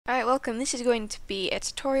welcome. This is going to be a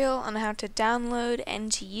tutorial on how to download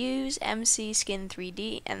and to use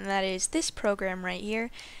MCSKIN3D, and that is this program right here.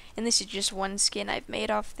 And this is just one skin I've made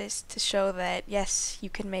off this to show that yes, you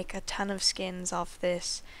can make a ton of skins off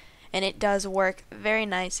this, and it does work very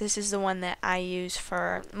nice. This is the one that I use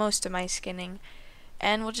for most of my skinning,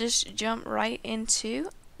 and we'll just jump right into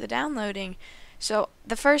the downloading. So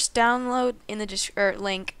the first download in the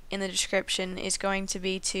link in the description is going to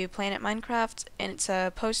be to Planet Minecraft, and it's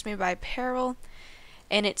a post made by Peril,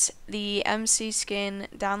 and it's the MC Skin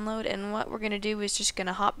download. And what we're going to do is just going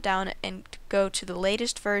to hop down and go to the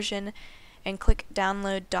latest version and click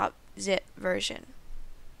download.zip version,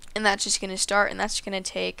 and that's just going to start, and that's going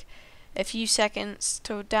to take a few seconds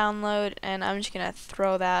to download, and I'm just going to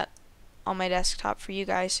throw that on my desktop for you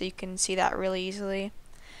guys so you can see that really easily.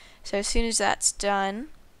 So as soon as that's done,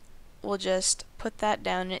 we'll just put that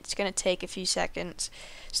down, and it's going to take a few seconds.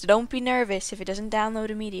 So don't be nervous if it doesn't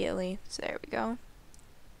download immediately. So there we go.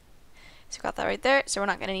 So we got that right there. So we're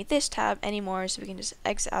not going to need this tab anymore, so we can just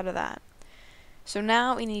exit out of that. So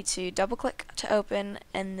now we need to double click to open,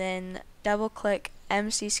 and then double click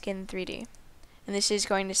MCSKIN3D. And this is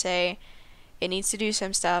going to say it needs to do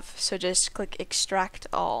some stuff, so just click extract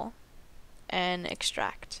all and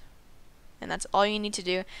extract. And that's all you need to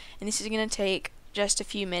do, and this is going to take just a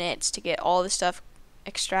few minutes to get all the stuff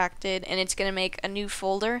extracted, and it's going to make a new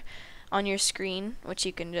folder on your screen, which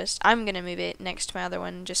you can just, I'm going to move it next to my other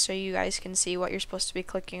one just so you guys can see what you're supposed to be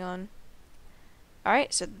clicking on.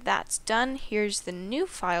 Alright, so that's done. Here's the new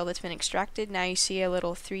file that's been extracted. Now you see a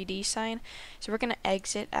little 3D sign, so we're going to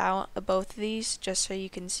exit out of both of these just so you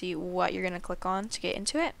can see what you're going to click on to get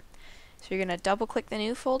into it. So you're going to double click the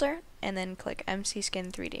new folder and then click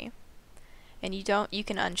MCSKIN3D. And you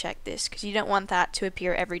can uncheck this because you don't want that to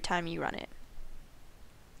appear every time you run it.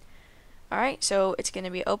 Alright, so it's going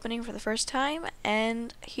to be opening for the first time,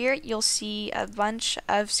 and here you'll see a bunch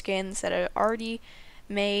of skins that are already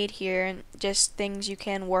made here, just things you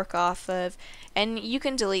can work off of, and you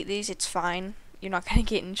can delete these, it's fine, you're not going to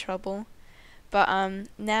get in trouble. But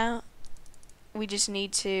now we just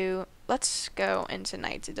need to, let's go into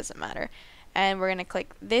nights, it doesn't matter, and we're going to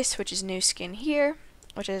click this, which is new skin here,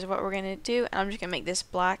 which is what we're going to do. And I'm just going to make this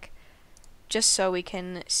black just so we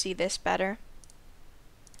can see this better.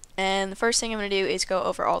 And the first thing I'm going to do is go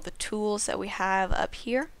over all the tools that we have up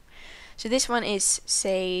here. So this one is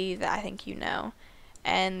save, I think you know,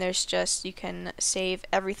 and there's just, you can save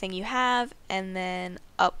everything you have and then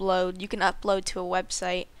upload. You can upload to a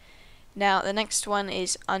website. Now the next one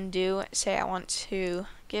is undo. Say I want to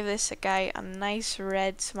give this guy a nice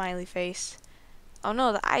red smiley face. Oh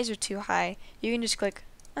no, the eyes are too high. You can just click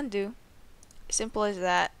undo. Simple as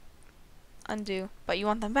that. Undo. But you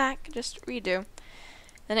want them back, just redo.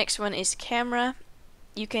 The next one is camera.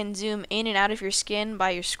 You can zoom in and out of your skin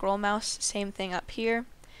by your scroll mouse. Same thing up here.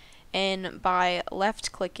 And by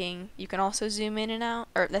left clicking, you can also zoom in and out.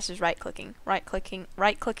 Or this is right clicking. Right click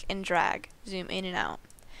and drag. Zoom in and out.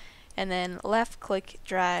 And then left click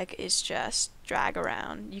drag is just drag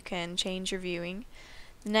around. You can change your viewing.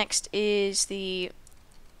 Next is the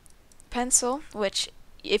pencil, which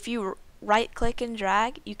if you right click and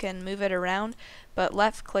drag you can move it around, but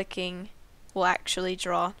left clicking will actually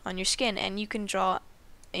draw on your skin, and you can draw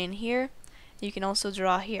in here, you can also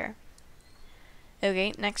draw here.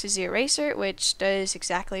 Okay, next is the eraser, which does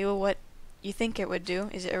exactly what you think it would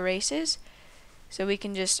do, is it erases, so we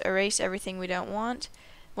can just erase everything we don't want.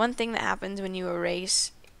 One thing that happens when you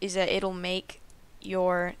erase is that it'll make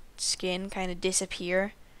your skin kind of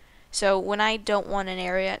disappear. So when I don't want an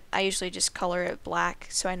area, I usually just color it black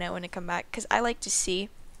so I know when to come back, because I like to see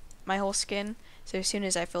my whole skin. So as soon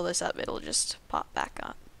as I fill this up, it'll just pop back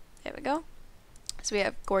up. There we go. So we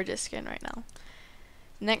have gorgeous skin right now.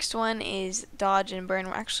 Next one is dodge and burn.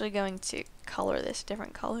 We're actually going to color this a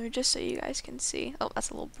different color just so you guys can see. Oh, that's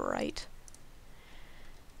a little bright.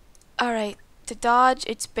 Alright. To dodge,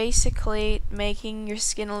 it's basically making your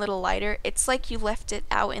skin a little lighter. It's like you left it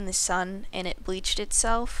out in the sun and it bleached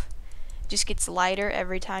itself. It just gets lighter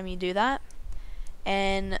every time you do that.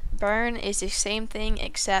 And burn is the same thing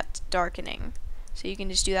except darkening. So you can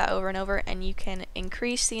just do that over and over, and you can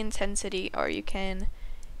increase the intensity or you can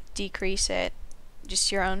decrease it.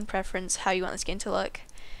 Just your own preference, how you want the skin to look.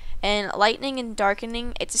 And lightening and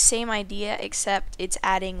darkening, it's the same idea except it's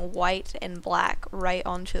adding white and black right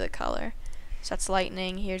onto the color. So that's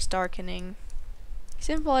lightening, here's darkening.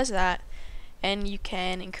 Simple as that. And you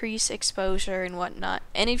can increase exposure and whatnot.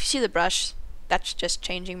 And if you see the brush, that's just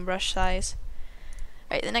changing brush size.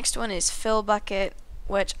 Alright, the next one is fill bucket,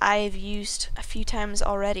 which I've used a few times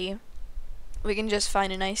already. We can just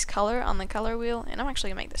find a nice color on the color wheel, and I'm actually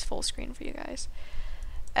going to make this full screen for you guys.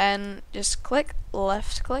 and just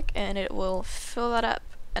left click and it will fill that up.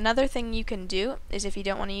 Another thing you can do is, if you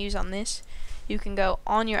don't want to use on this, you can go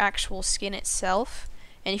on your actual skin itself,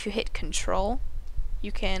 and if you hit control,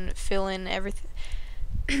 you can fill in everything.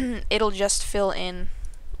 It'll just fill in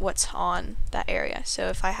what's on that area. So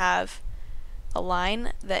if I have a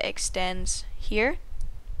line that extends here,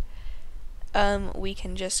 we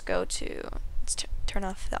can just go to, let's turn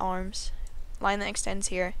off the arms, line that extends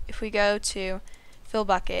here. If we go to fill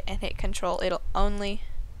bucket and hit control, it'll only,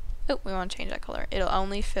 oh, we want to change that color, it'll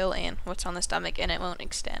only fill in what's on the stomach and it won't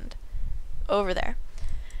extend over there.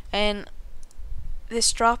 And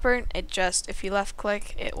this dropper, it just, if you left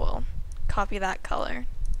click, it will copy that color.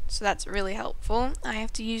 So that's really helpful. I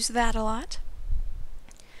have to use that a lot.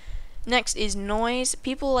 Next is noise.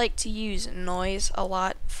 People like to use noise a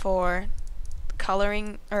lot for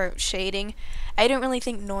coloring or shading. I don't really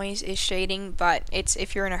think noise is shading, but it's,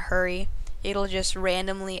 if you're in a hurry, it'll just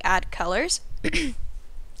randomly add colors.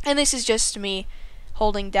 And this is just me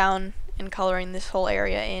holding down and coloring this whole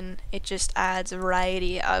area in. It just adds a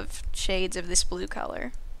variety of shades of this blue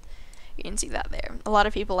color. You can see that there. A lot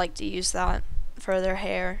of people like to use that for their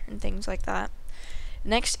hair and things like that.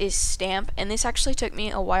 Next is stamp, and this actually took me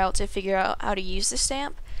a while to figure out how to use the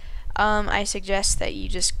stamp. I suggest that you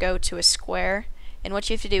just go to a square, and what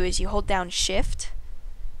you have to do is you hold down shift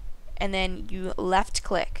and then you left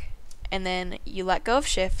click and then you let go of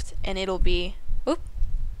shift and it'll be, whoop.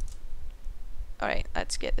 Alright,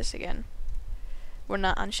 let's get this again. We're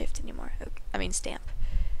not on shift anymore. I mean stamp.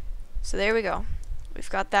 So there we go. We've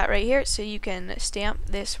got that right here, so you can stamp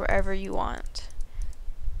this wherever you want.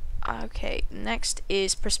 Okay, next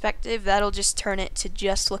is perspective. That'll just turn it to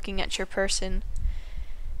just looking at your person.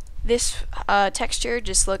 This texture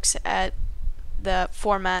just looks at the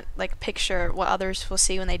format, like picture, what others will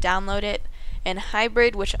see when they download it. And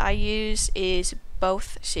hybrid, which I use, is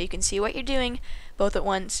both, so you can see what you're doing both at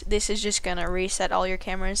once. This is just gonna reset all your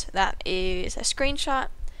cameras. That is a screenshot.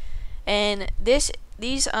 And these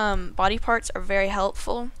body parts are very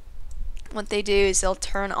helpful. What they do is they'll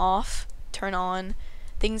turn off, turn on,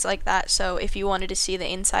 things like that. So if you wanted to see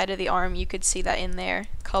the inside of the arm, you could see that in there.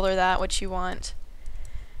 Color that what you want.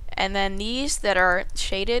 And then these that are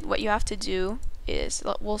shaded, what you have to do is,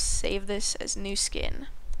 we'll save this as new skin,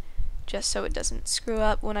 just so it doesn't screw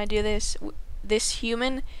up when I do this. This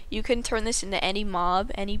human, you can turn this into any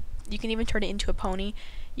mob, you can even turn it into a pony.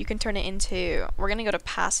 You can turn it into, we're gonna go to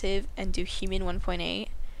passive and do human 1.8.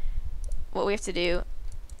 What we have to do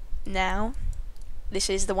now, this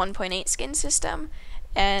is the 1.8 skin system,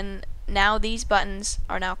 and now these buttons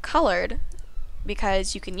are now colored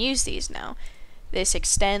because you can use these now. This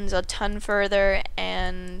extends a ton further,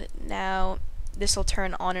 and now this will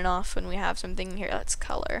turn on and off when we have something here. Let's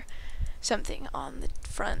color something on the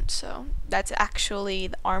front. So that's actually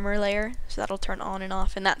the armor layer, so that'll turn on and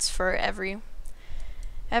off, and that's for every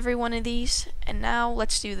one of these. And now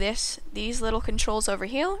let's do this. These little controls over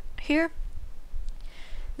here.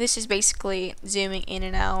 This is basically zooming in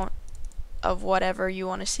and out of whatever you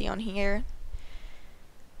want to see on here.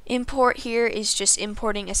 Import here is just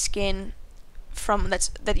importing a skin from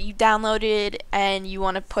that you downloaded and you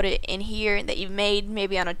want to put it in here that you've made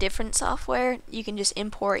maybe on a different software. You can just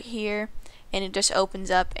import here and it just opens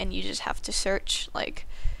up, and you just have to search, like,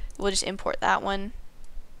 we'll just import that one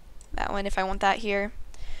if I want that here.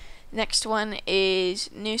 Next one is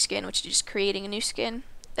new skin, which is just creating a new skin.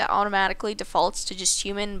 That automatically defaults to just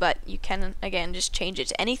human, but you can again just change it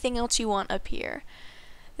to anything else you want up here.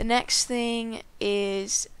 The next thing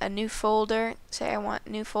is a new folder. Say I want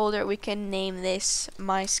new folder. We can name this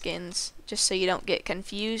My Skins, just so you don't get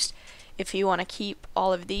confused if you want to keep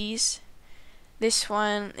all of these. This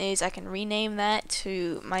one is, I can rename that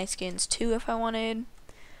to My Skins 2 if I wanted.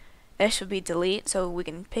 This would be delete, so we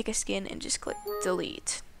can pick a skin and just click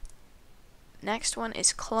delete. Next one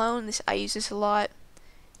is clone. This, I use this a lot.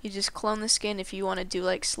 You just clone the skin if you want to do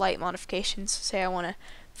like slight modifications. Say I want to,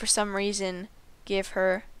 for some reason, give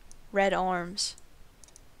her red arms.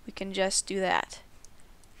 We can just do that.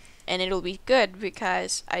 And it'll be good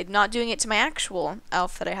because I'm not doing it to my actual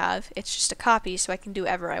elf that I have. It's just a copy, so I can do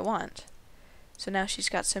whatever I want. So now she's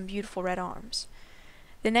got some beautiful red arms.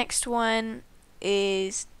 The next one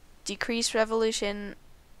is decrease revolution.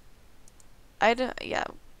 I don't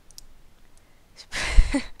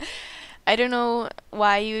know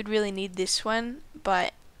why you would really need this one,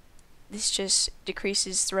 but this just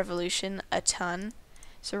decreases the revolution a ton.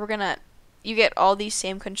 So you get all these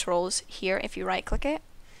same controls here if you right click it.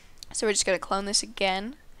 So we're just gonna clone this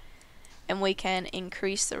again, and we can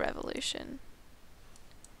increase the revolution.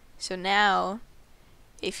 So now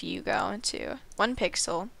if you go into 1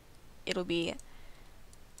 pixel, it'll be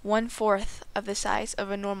 1/4 of the size of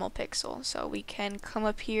a normal pixel. So we can come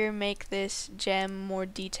up here, make this gem more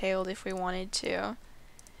detailed if we wanted to.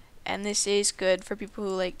 And this is good for people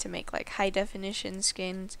who like to make like high definition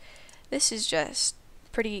skins. This is just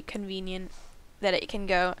pretty convenient that it can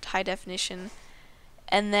go to high definition.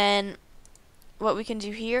 And then what we can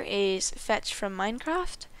do here is fetch from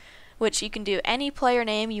Minecraft, which you can do any player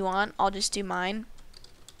name you want. I'll just do mine.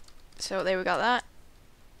 So there we got that.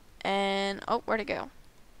 And oh, where'd it go?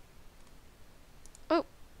 Oh,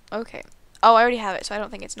 okay. Oh, I already have it, so I don't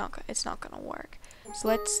think it's not gonna work. So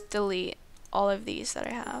let's delete all of these that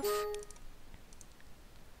I have.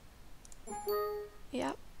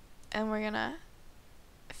 Yep. And we're gonna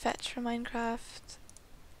fetch from Minecraft.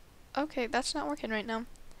 Okay, that's not working right now.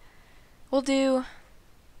 We'll do...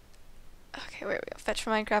 Okay, where we go. Fetch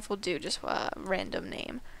from Minecraft, we'll do just a random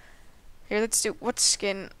name. Here, let's do... What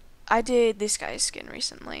skin? I did this guy's skin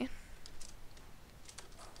recently.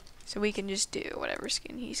 So we can just do whatever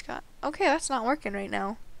skin he's got. Okay, that's not working right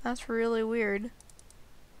now. That's really weird.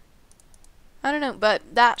 I don't know,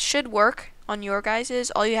 but that should work on your guys's.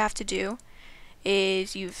 All you have to do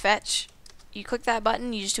is you fetch... You click that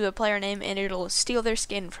button, you just do a player name, and it'll steal their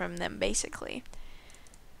skin from them, basically.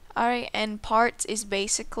 Alright, and parts is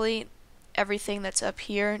basically everything that's up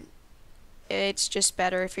here. It's just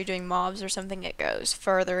better if you're doing mobs or something, it goes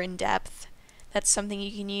further in depth. That's something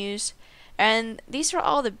you can use. And these are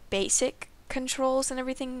all the basic controls and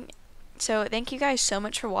everything. So thank you guys so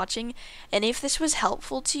much for watching. And if this was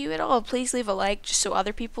helpful to you at all, please leave a like just so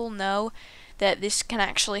other people know that this can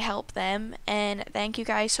actually help them. And thank you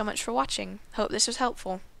guys so much for watching. Hope this was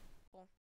helpful.